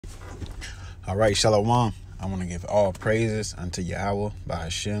All right, Shalom. I want to give all praises unto Yahawah,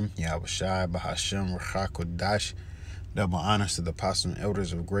 BAHASHAM, YAHAWASHI, BAHASHAM, RAWCHAA, QADASH. Double honors to the apostles and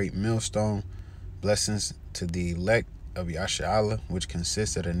elders of Great Millstone. Blessings to the elect of Yahshua, which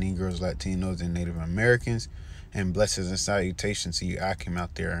consists of the Negroes, Latinos, and Native Americans. And blessings and salutations to you Akim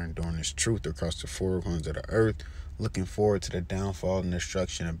out there enduring this truth across the four corners of the earth. Looking forward to the downfall and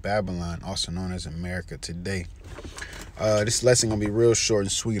destruction of Babylon, also known as America today. This lesson gonna be real short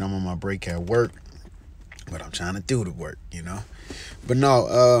and sweet. I'm on my break at work, but I'm trying to do the work, you know. But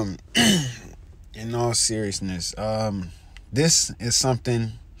no, in all seriousness, this is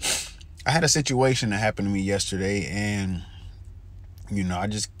something. I had a situation that happened to me yesterday, and you know, I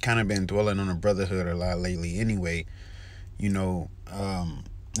just kind of been dwelling on the brotherhood a lot lately. Anyway, you know,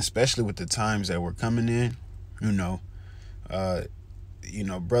 especially with the times that we're coming in, you know,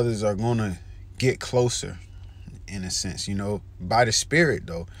 brothers are gonna get closer, in a sense, you know, by the Spirit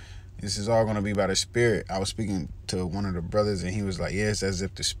though. This is all going to be by the Spirit. I was speaking to one of the brothers, and he was like, yeah, it's as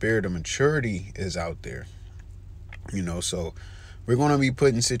if the spirit of maturity is out there, you know. So we're going to be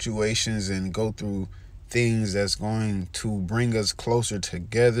put in situations and go through things that's going to bring us closer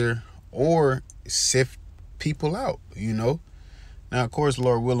together or sift people out, you know. Now, of course,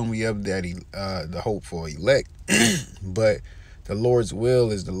 Lord willing, we have that the hope for elect, but the Lord's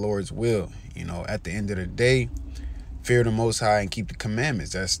will is the Lord's will, you know. At the end of the day, fear the Most High and keep the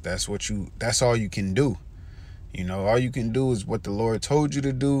commandments. That's all you can do. You know, all you can do is what the Lord told you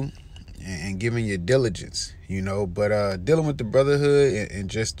to do, and giving your diligence, you know. But dealing with the brotherhood and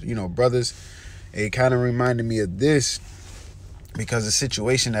just, you know, brothers, it kind of reminded me of this, because the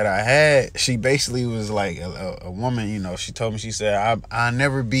situation that I had, she basically was like a woman, you know. She told me, she said, I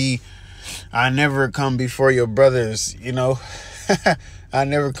never come before your brothers, you know. I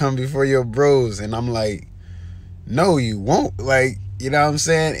never come before your bros. And I'm like, no, you won't. Like, you know what I'm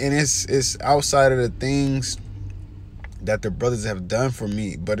saying? And it's outside of the things that the brothers have done for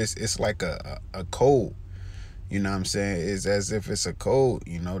me, but it's like a code. You know what I'm saying? It's as if it's a code,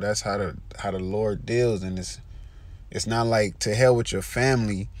 you know. That's how the Lord deals. And it's not like, to hell with your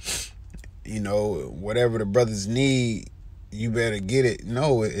family, you know, whatever the brothers need, you better get it.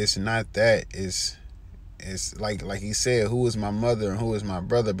 No, it's not that. It's like he said, who is my mother and who is my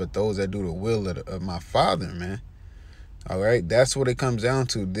brother but those that do the will of my Father, man. All right, that's what it comes down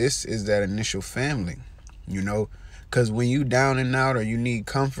to. This is that initial family, you know, because when you down and out, or you need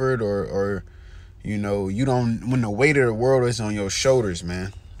comfort, or you know, when the weight of the world is on your shoulders,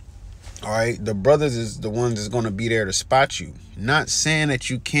 man. All right, the brothers is the ones that's going to be there to spot you. Not saying that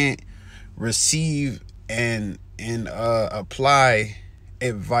you can't receive and apply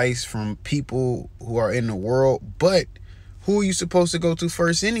advice from people who are in the world, but who are you supposed to go to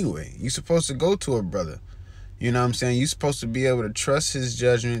first anyway? You're supposed to go to a brother. You know what I'm saying? You're supposed to be able to trust his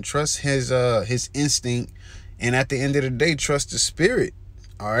judgment, trust his instinct, and at the end of the day, trust the Spirit.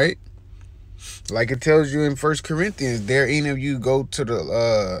 All right? Like it tells you in 1 Corinthians, dare any of you go to the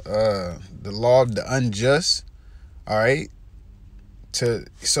law of the unjust. All right?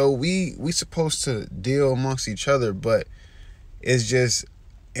 So we supposed to deal amongst each other, but it's just,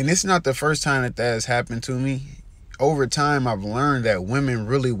 and it's not the first time that has happened to me. Over time, I've learned that women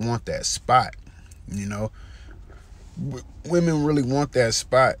really want that spot, you know. Women really want that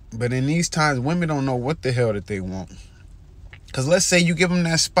spot, but in these times, women don't know what the hell that they want. Because let's say you give them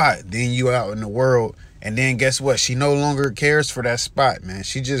that spot, then you out in the world, and then guess what? She no longer cares for that spot, man.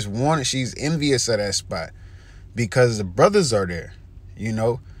 She just she's envious of that spot because the brothers are there, you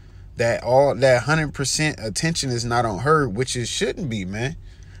know. That 100% attention is not on her, which it shouldn't be, man.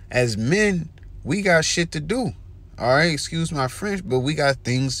 As men, we got shit to do. All right, excuse my French, but we got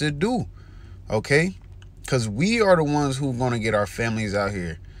things to do, okay? Because we are the ones who are going to get our families out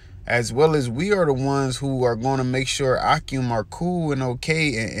here, as well as we are the ones who are going to make sure Akim are cool and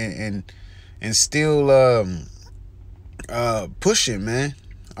okay and still pushing, man.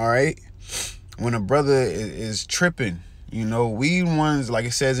 All right, when a brother is tripping, you know, we ones, like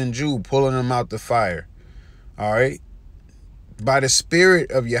it says in Jude, pulling them out the fire. All right, by the Spirit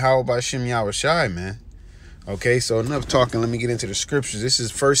of Yahawah BAHASHAM YAHAWASHI, man. Okay, so enough talking. Let me get into the scriptures. This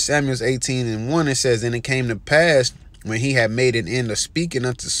is 1 Samuel 18:1. It says, and it came to pass, when he had made an end of speaking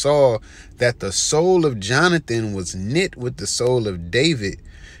unto Saul, that the soul of Jonathan was knit with the soul of David,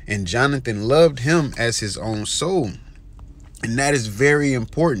 and Jonathan loved him as his own soul. And that is very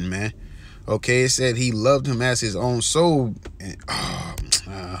important, man. Okay, it said he loved him as his own soul. And,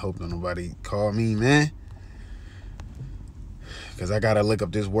 I hope don't nobody call me, man, because I gotta look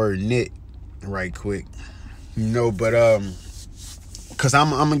up this word knit right quick. You know, but because I'm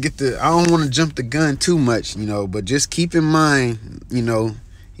gonna I don't want to jump the gun too much, you know, but just keep in mind, you know,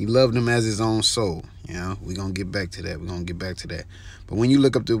 He loved them as his own soul. You know, we're going to get back to that. We're going to get back to that. But when you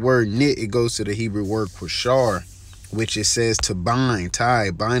look up the word knit, it goes to the Hebrew word quashar, which it says to bind, tie,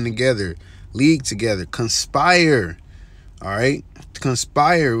 bind together, league together, conspire. All right,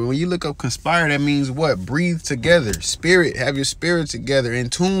 conspire. When you look up conspire, that means what? Breathe together. Spirit, have your spirit together, in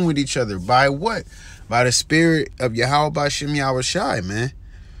tune with each other. By what? By the spirit of YAHAWASHI, YAHAWASHI, man.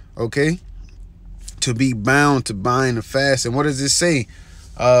 Okay, to be bound, to bind, to fast. And what does it say?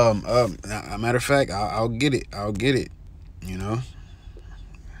 Matter of fact, I'll get it. I'll get it. You know,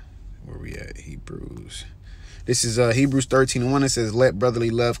 where we at? Hebrews. This is Hebrews 13:1. It says, let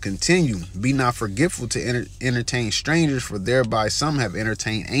brotherly love continue. Be not forgetful to entertain strangers, for thereby some have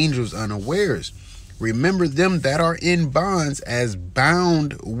entertained angels unawares. Remember them that are in bonds as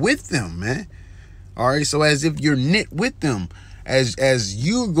bound with them, man. All right, so as if you're knit with them, as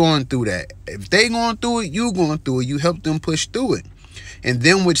you going through that. If they going through it, you going through it. You help them push through it. And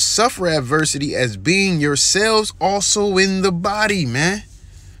them which suffer adversity, as being yourselves also in the body, man.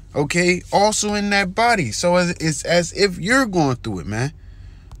 Okay, also in that body. So it's as if you're going through it, man.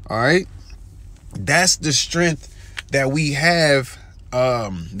 All right, that's the strength that we have.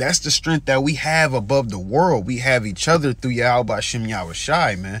 That's the strength that we have above the world. We have each other through YAHAWASHI,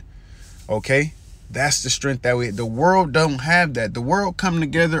 YAHAWASHI, man. Okay, that's the strength that the world don't have. That the world come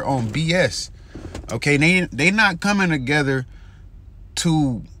together on BS. Okay, they not coming together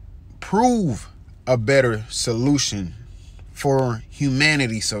to prove a better solution for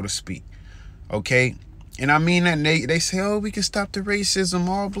humanity, so to speak. Okay, and I mean that they say, oh, we can stop the racism,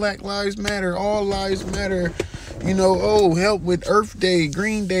 all black lives matter, all lives matter, you know, oh, help with Earth Day,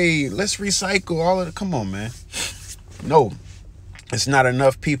 Green Day, let's recycle all of it. Come on, man. No, it's not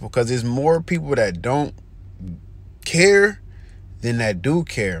enough people, because there's more people that don't care than that do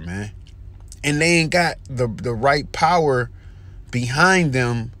care, man. And they ain't got the right power behind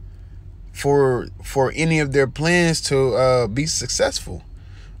them for any of their plans to be successful.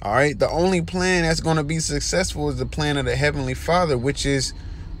 All right, the only plan that's going to be successful is the plan of the Heavenly Father, which is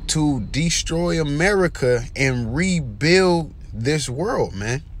to destroy America and rebuild this world,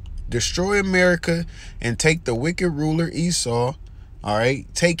 man. Destroy America and take the wicked ruler Esau, all right,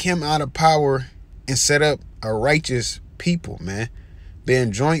 take him out of power and set up a righteous people, man,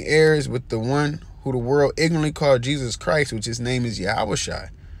 being joint heirs with the one who the world ignorantly called Jesus Christ, which his name is Yahawashi.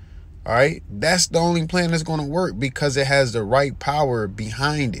 All right, that's the only plan that's going to work, because it has the right power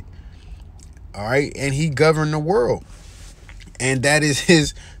behind it. All right, and he governed the world, and that's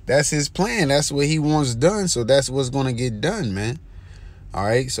his plan. That's what he wants done. So that's what's going to get done, man. All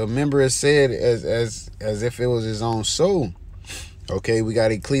right, so remember, it said as if it was his own soul. Okay, we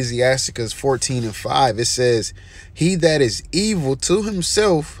got Ecclesiasticus 14:5. It says, he that is evil to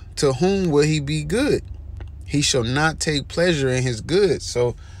himself, to whom will he be good? He shall not take pleasure in his good.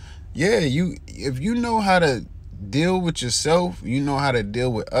 So yeah, if you know how to deal with yourself, you know how to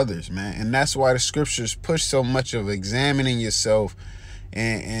deal with others, man. And that's why the scriptures push so much of examining yourself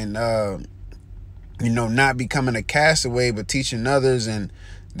and you know, not becoming a castaway, but teaching others. And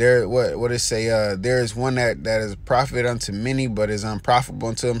there, what it say? There is one that is profit unto many, but is unprofitable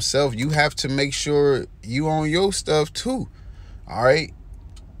unto himself. You have to make sure you own your stuff too. All right.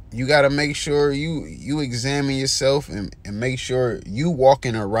 You got to make sure you examine yourself and make sure you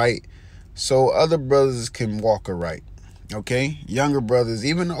walking aright, so other brothers can walk aright. Okay, younger brothers,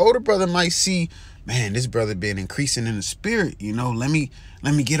 even the older brother might see, man, this brother been increasing in the spirit. You know, let me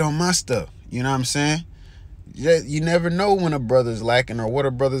get on my stuff. You know what I'm saying? You never know when a brother's lacking or what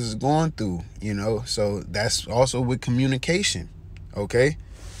a brother's is going through. You know, so that's also with communication. Okay,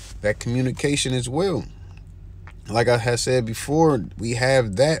 that communication as well. Like I had said before, we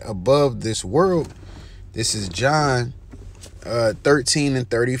have that above this world. This is John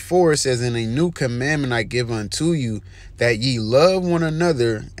 13:34. It says, in a new commandment I give unto you, that ye love one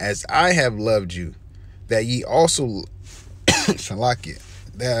another as I have loved you, that ye also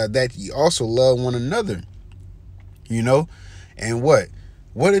that ye also love one another. You know, and what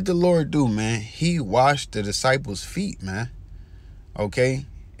did the Lord do, man? He washed the disciples' feet, man. Okay.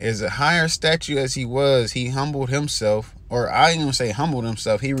 As a higher stature as he was, he humbled himself, or I ain't gonna say humbled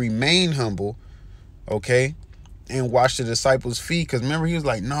himself. He remained humble, okay, and washed the disciples' feet. Because remember, he was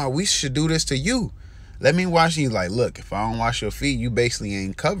like, no, we should do this to you. Let me wash you. Like, look, if I don't wash your feet, you basically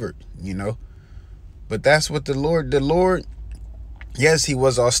ain't covered, you know. But that's what the Lord, yes, he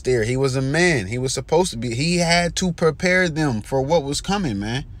was austere. He was a man. He was supposed to be. He had to prepare them for what was coming,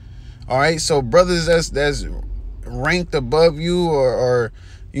 man. All right, so brothers that's ranked above you, or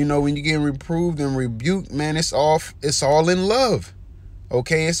you know, when you get reproved and rebuked, man, it's all in love.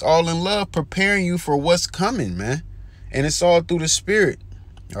 Okay, it's all in love, preparing you for what's coming, man. And it's all through the spirit.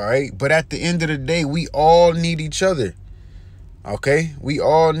 All right. But at the end of the day, we all need each other. Okay. We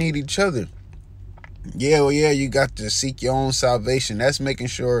all need each other. Yeah, well, yeah, you got to seek your own salvation. That's making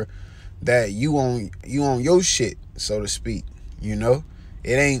sure that you on your shit, so to speak. You know,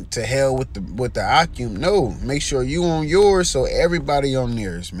 it ain't to hell with the Akim. No, make sure you on yours, so everybody on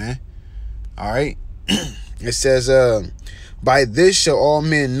theirs, man. All right. It says, by this shall all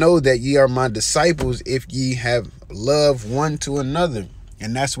men know that ye are my disciples, if ye have love one to another.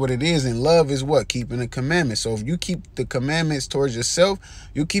 And that's what it is. And love is what? Keeping the commandments. So if you keep the commandments towards yourself,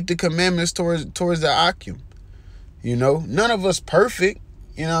 you keep the commandments towards the Akim. You know, none of us perfect.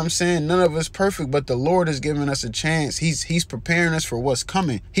 You know what I'm saying? None of us perfect, but the Lord has given us a chance. He's preparing us for what's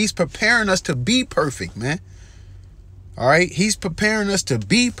coming. He's preparing us to be perfect, man. All right? He's preparing us to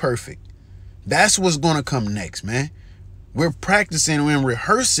be perfect. That's what's going to come next, man. We're practicing and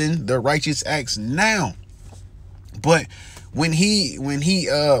rehearsing the righteous acts now. But when we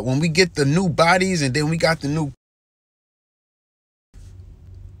get the new bodies and then we got the new,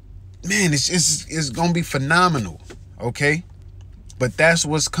 man, it's gonna be phenomenal. Okay, but that's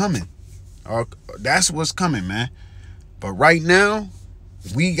what's coming. That's what's coming, man. But right now,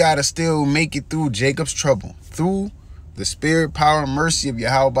 we gotta still make it through Jacob's trouble, through the spirit, power, and mercy of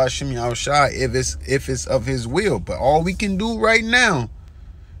YAHAWASHI, if it's of his will. But all we can do right now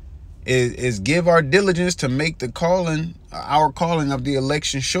is give our diligence to make the calling, our calling of the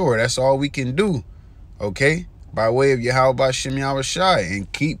election sure. That's all we can do. Okay, by way of YAHAWASHI, and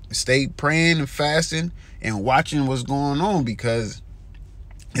stay praying and fasting and watching what's going on, because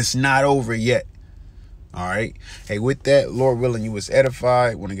it's not over yet. All right. Hey, with that, Lord willing, you was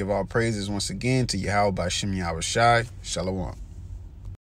edified. Want to give all praises once again to YAHAWASHI. Shalom.